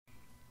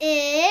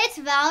It's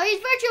Valerie's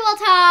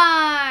virtual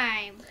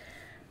time!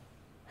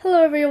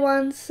 Hello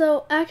everyone.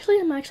 So I'm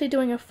actually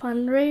doing a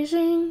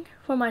fundraising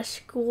for my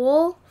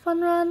school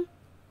fun run.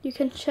 You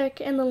can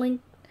check in the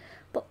link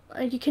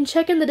you can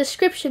check in the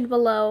description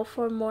below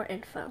for more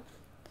info.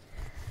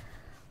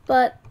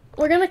 But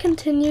we're going to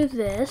continue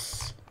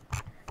this.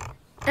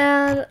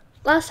 And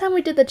last time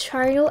we did the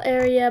triangle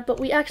area,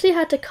 but we actually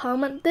had to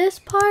comment this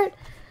part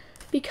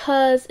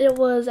because it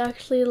was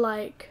actually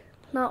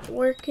not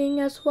working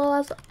as well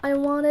as I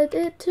wanted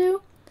it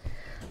to.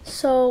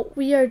 So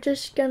we are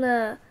just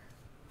gonna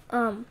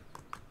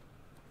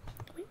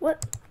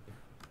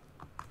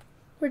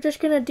we're just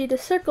gonna do the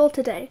circle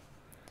today.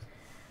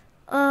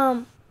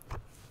 And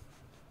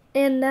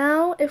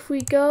now if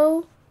we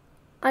go,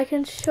 I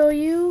can show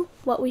you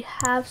what we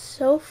have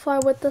so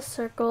far with the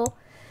circle,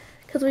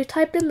 because we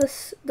typed in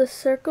the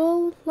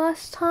circle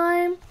last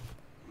time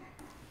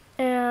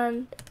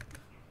and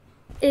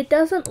it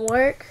doesn't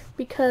work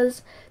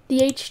because the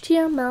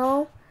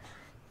HTML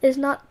is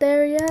not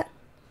there yet.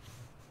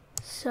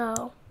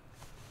 So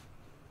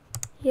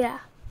yeah.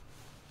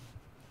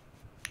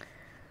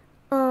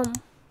 So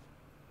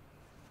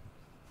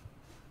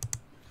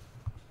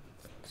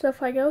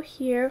if I go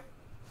here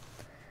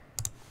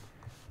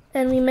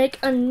and we make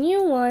a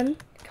new one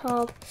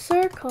called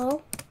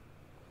circle,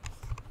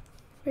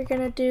 we're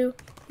gonna do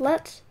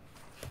let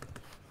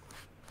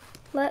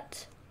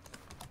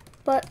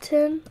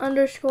button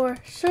underscore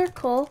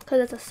circle, because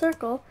it's a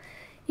circle,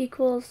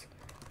 equals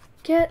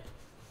get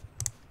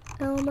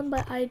element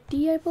by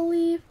ID, I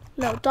believe.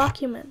 No,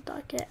 document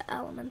dot get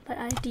element by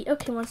ID.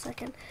 Okay, one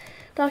second.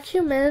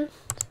 Document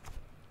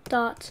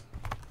dot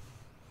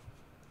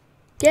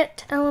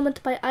get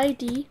element by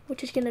ID,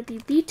 which is gonna be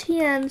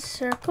btn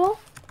circle,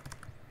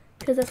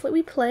 because that's what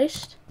we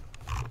placed.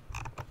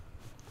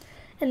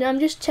 And I'm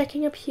just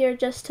checking up here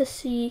just to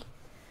see,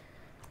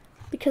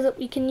 because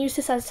we can use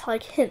this as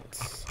like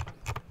hints.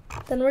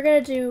 Then we're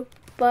gonna do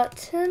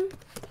button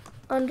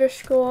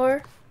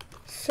underscore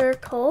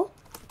circle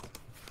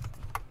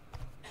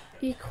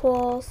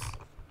equals,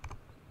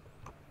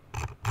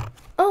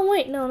 oh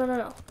wait,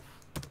 no.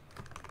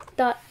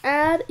 Dot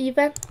add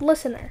event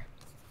listener.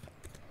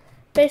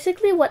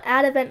 Basically what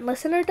add event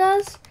listener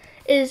does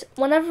is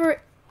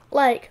whenever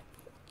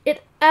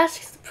it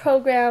asks the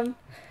program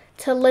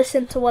to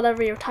listen to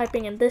whatever you're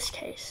typing in this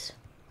case.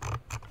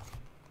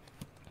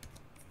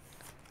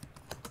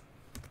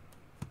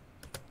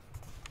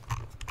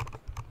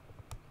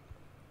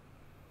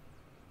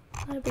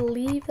 I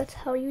believe that's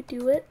how you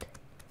do it.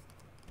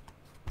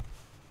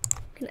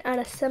 You can add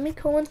a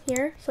semicolon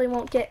here so you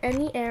won't get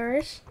any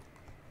errors.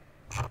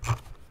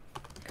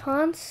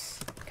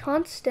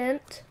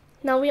 Constant.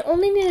 Now we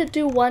only need to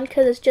do one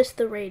because it's just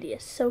the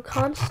radius. So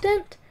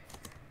constant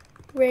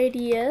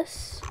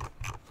radius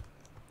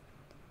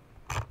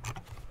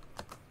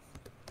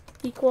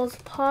equals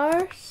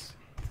parse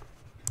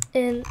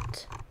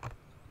int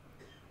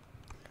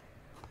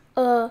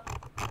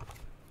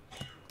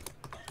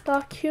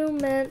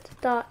document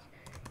dot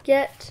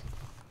get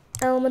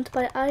element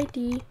by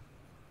ID.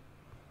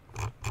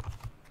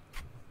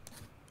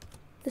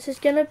 This is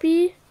gonna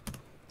be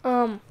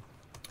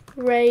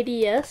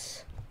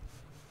radius.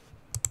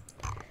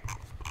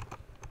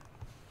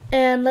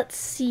 And let's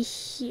see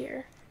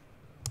here.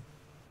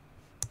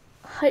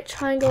 Height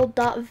triangle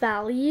dot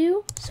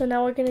value. So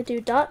now we're gonna do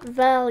dot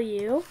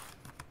value.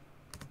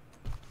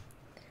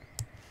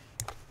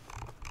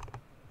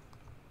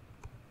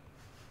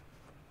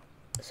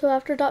 So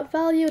after dot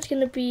value, it's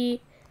gonna be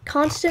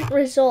constant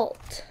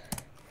result.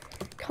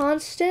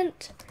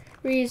 Constant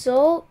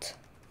result.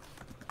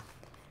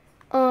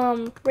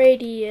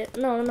 Radius.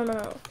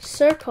 No.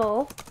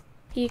 Circle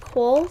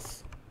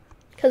equals,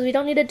 because we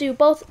don't need to do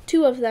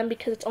two of them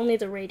because it's only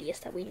the radius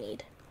that we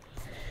need.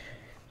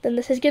 Then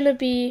this is gonna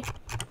be,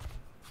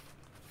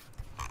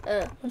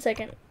 one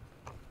second.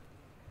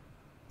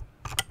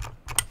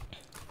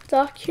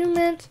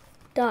 Document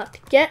dot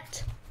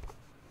get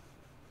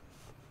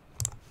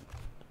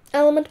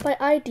element by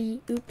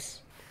ID.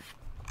 Oops.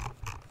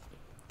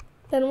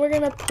 Then we're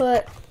gonna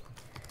put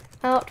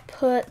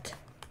output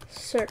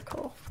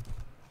circle.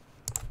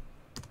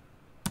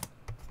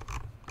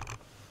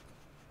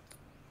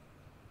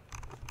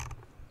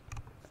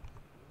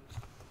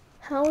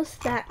 How is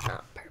that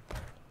not purple?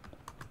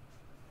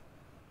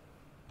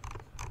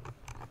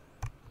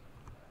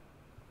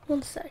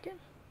 One second.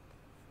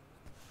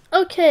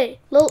 Okay,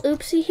 little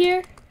oopsie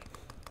here.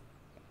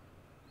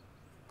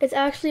 It's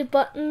actually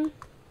button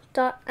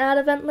dot add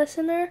event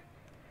listener.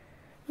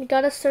 We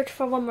gotta search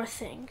for one more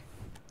thing.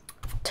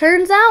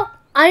 Turns out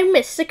I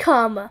missed a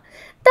comma.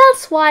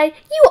 That's why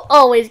you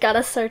always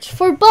gotta search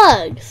for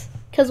bugs,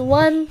 because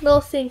one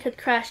little thing could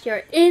crash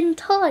your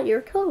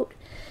entire code.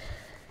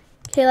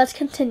 Okay, let's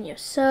continue.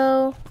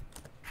 So,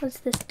 what's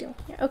this doing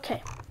here?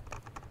 Okay.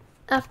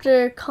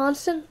 After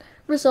constant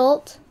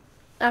result,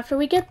 after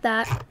we get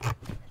that,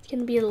 it's going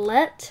to be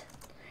let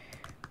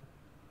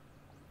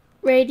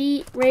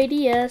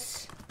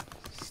radius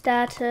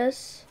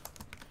status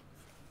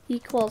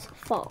equals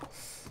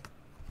false.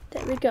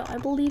 There we go. I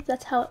believe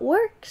that's how it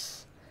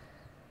works.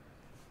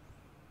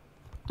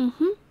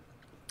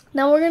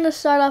 Now we're gonna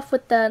start off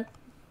with the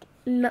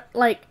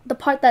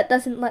part that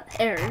doesn't let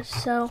errors.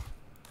 So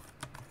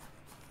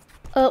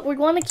we're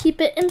going to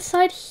keep it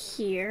inside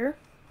here.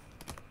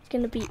 It's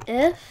gonna be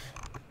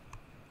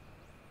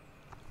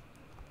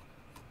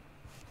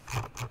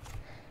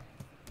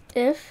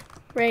if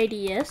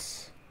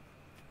radius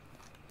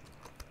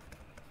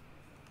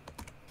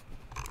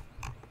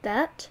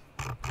that,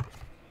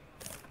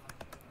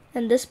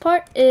 and this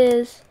part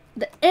is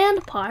the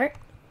and part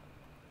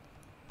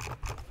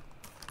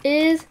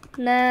is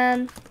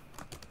nan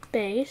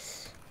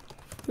base.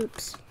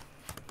 Oops.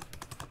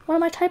 What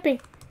am I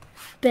typing?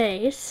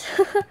 Base.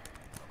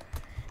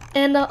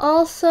 And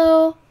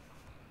also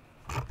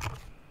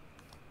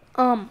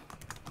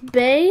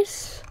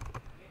base.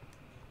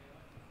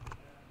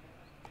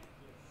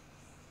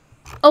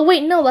 Oh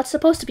wait, no, that's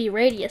supposed to be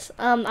radius.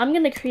 I'm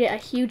gonna create a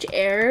huge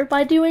error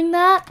by doing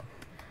that.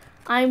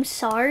 I'm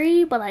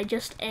sorry, but I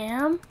just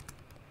am.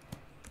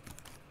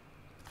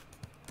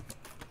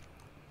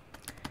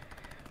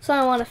 So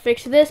I want to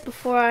fix this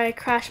before I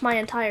crash my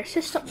entire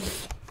system.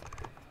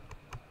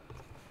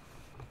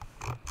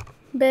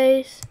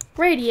 Base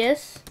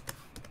radius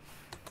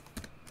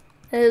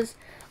is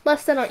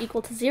less than or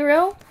equal to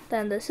 0.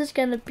 Then this is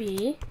going to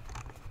be,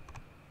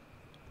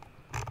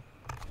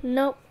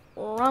 nope,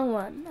 wrong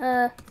one.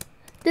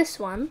 This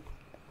one.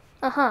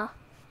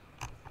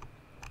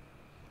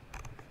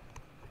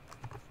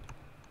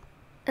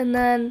 And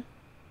then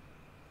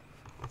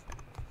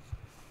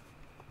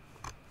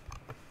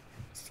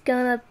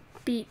gonna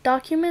be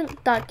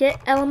document.get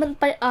element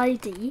by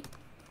ID.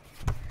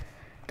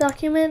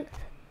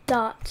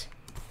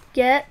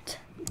 Document.get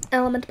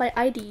element by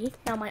ID.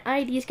 Now my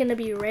ID is gonna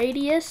be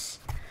radius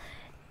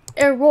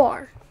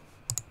error.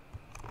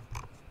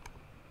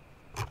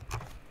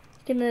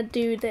 Gonna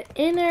do the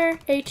inner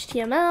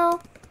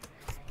HTML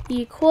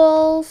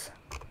equals.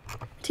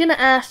 It's gonna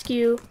ask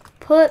you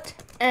put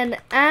an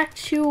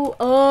actual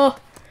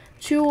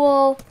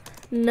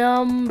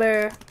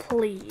number,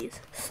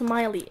 please.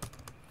 Smiley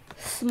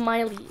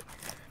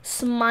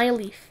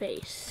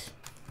face.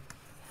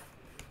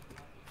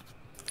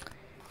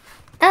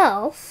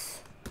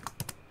 Else,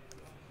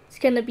 it's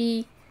gonna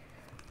be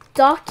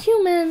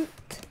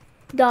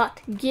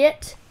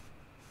document.get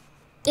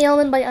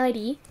element by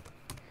ID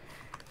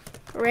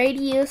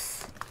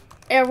radius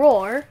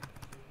error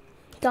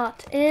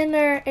dot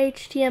inner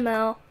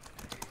HTML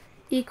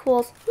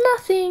equals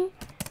nothing,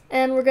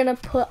 and we're gonna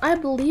put, I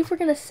believe we're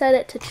gonna set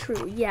it to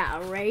true. Yeah,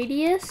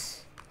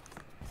 radius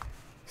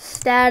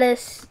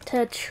status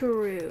to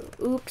true.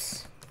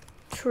 Oops,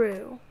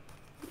 true.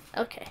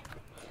 Okay.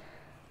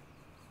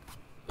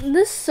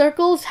 This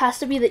circles has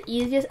to be the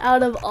easiest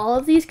out of all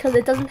of these because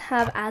it doesn't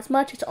have as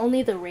much. It's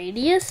only the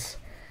radius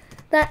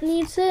that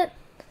needs it.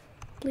 I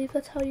believe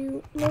that's how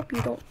you, nope,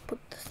 you don't put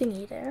the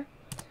thingy there.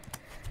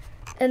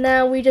 And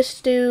now we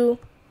just do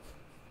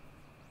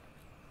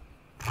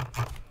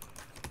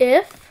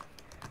if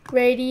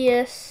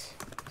radius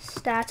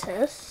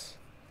status.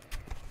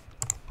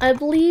 I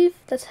believe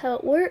that's how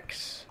it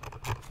works.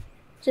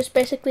 Just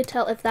basically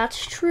tell if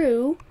that's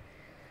true.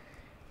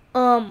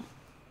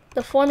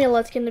 The formula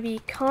is going to be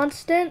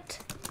constant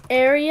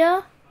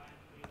area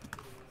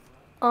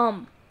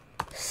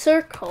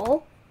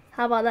circle.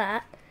 How about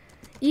that?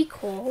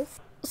 Equals.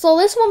 So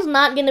this one's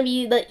not going to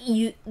be the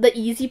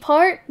easy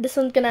part. This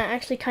one's going to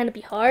actually kind of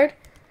be hard.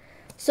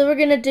 So we're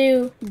going to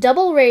do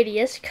double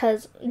radius,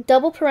 because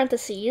double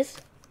parentheses,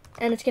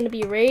 and it's going to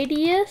be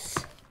radius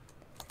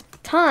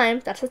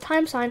times, that's a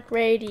time sign,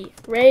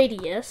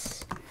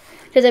 radius.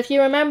 Because if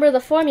you remember the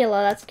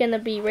formula, that's going to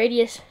be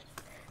radius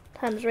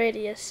times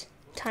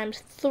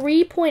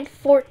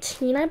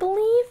 3.14, I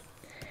believe.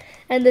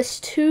 And this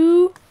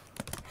 2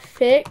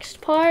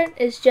 fixed part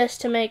is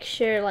just to make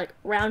sure, like,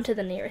 round to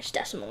the nearest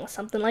decimal or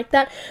something like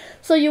that.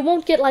 So you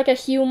won't get like a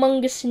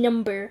humongous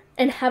number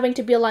and having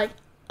to be like,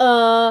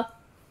 So,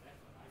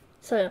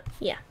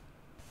 yeah.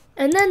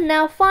 And then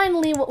now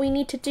finally what we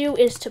need to do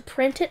is to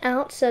print it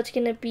out. So it's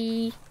going to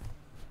be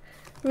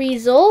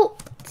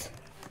result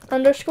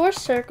underscore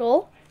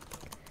circle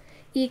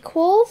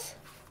equals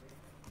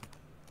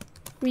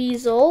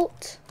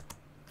result.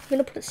 I'm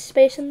going to put a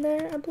space in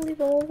there. I believe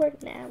it will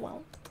work. Nah, it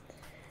won't.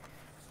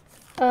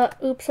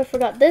 Oops, I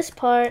forgot this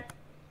part.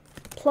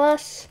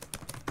 Plus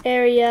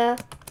area.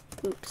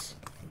 Oops.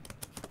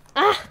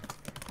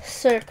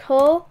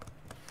 Circle.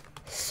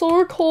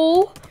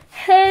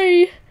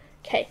 Hey.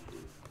 Okay.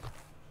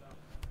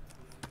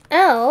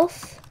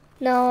 Else,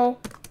 now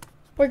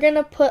we're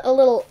gonna put a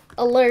little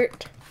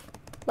alert,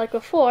 like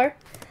before.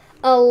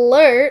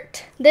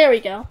 Alert. There we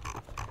go.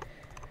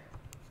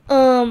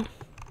 Where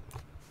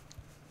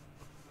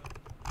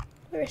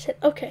is it?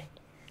 Okay.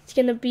 It's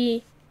gonna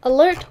be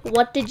alert.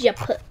 What did you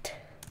put?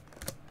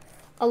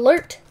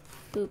 Alert.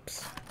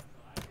 Oops.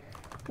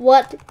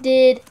 What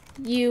did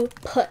you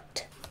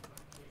put?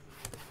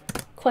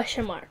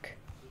 Question mark.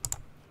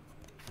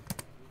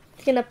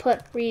 It's gonna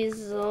put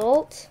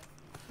result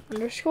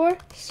underscore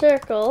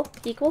circle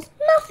equals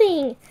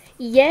nothing.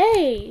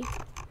 Yay.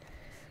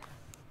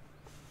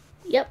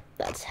 Yep,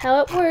 that's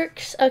how it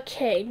works.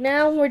 Okay,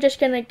 now we're just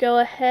going to go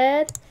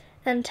ahead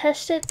and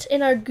test it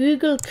in our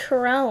Google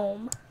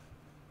Chrome.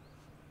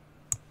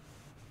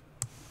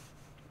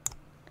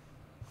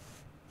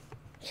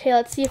 Okay,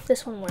 let's see if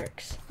this one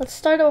works. Let's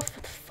start off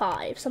with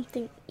 5,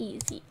 something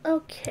easy.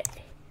 Okay.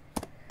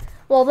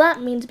 Well,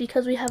 that means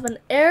because we have an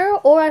error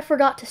or I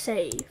forgot to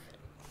save.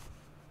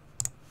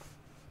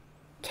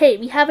 Okay,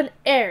 we have an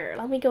error.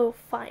 Let me go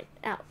find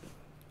out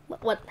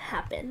what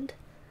happened.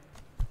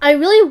 I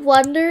really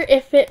wonder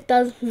if it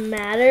does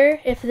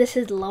matter if this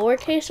is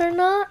lowercase or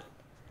not.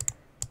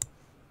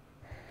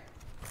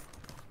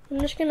 I'm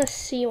just gonna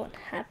see what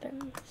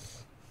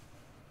happens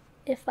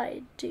if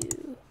I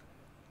do.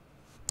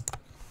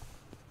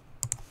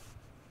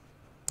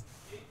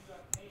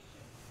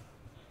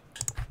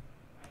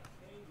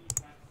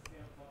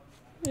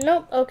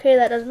 Nope, okay,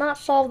 that does not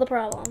solve the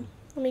problem.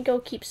 Let me go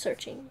keep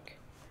searching.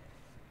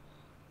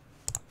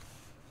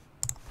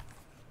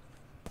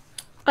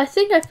 I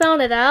think I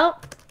found it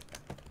out.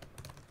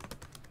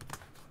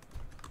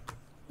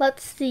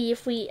 Let's see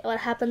if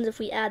what happens if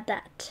we add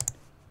that.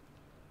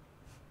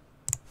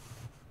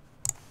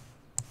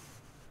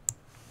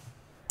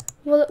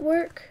 Will it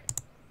work?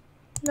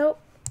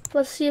 Nope.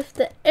 Let's see if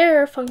the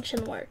error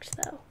function works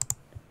though.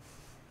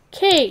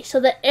 Okay, so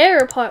the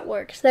error part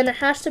works. Then it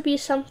has to be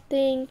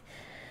something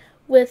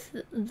with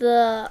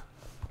the,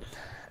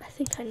 I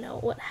think I know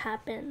what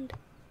happened.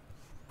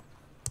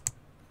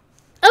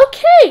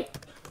 Okay!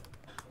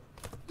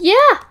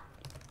 Yeah!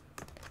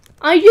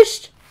 I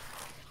just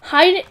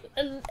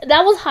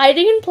that was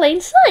hiding in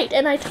plain sight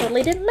and I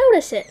totally didn't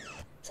notice it.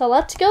 So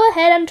let's go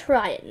ahead and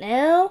try it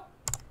now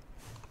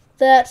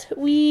that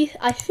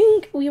I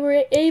think we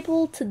were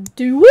able to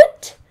do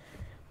it.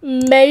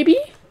 Maybe?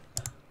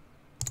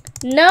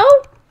 No?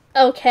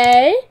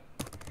 Okay.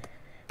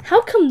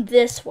 How come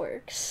this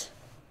works?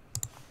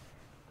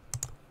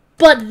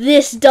 But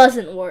this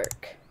doesn't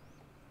work.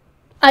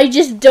 I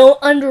just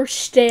don't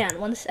understand.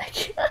 One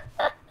second.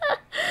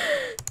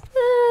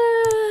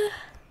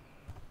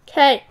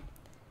 Okay.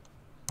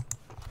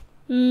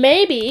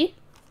 Maybe,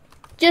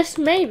 just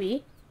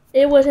maybe,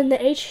 it was in the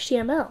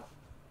HTML.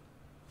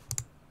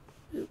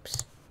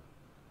 Oops.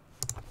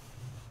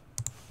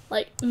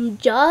 Like,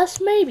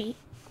 just maybe.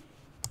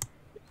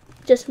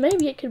 Just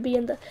maybe it could be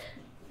in the...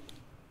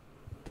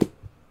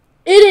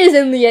 It is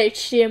in the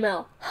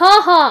HTML.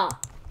 Ha!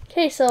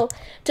 Okay, so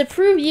to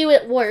prove you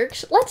it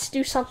works, let's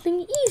do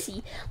something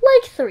easy,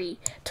 like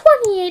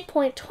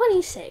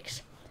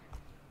 28.26.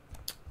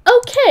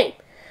 Okay,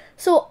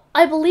 so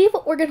I believe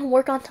what we're going to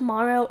work on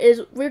tomorrow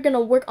is we're going to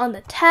work on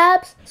the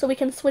tabs so we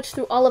can switch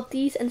through all of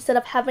these instead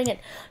of having it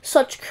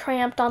such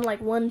cramped on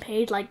like one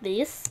page like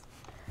this.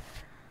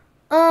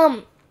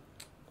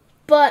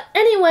 But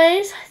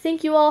anyways, I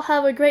think you all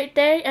have a great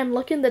day and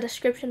look in the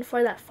description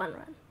for that fun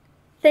run.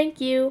 Thank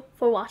you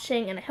for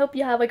watching and I hope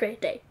you have a great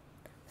day.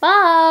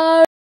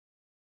 Bye!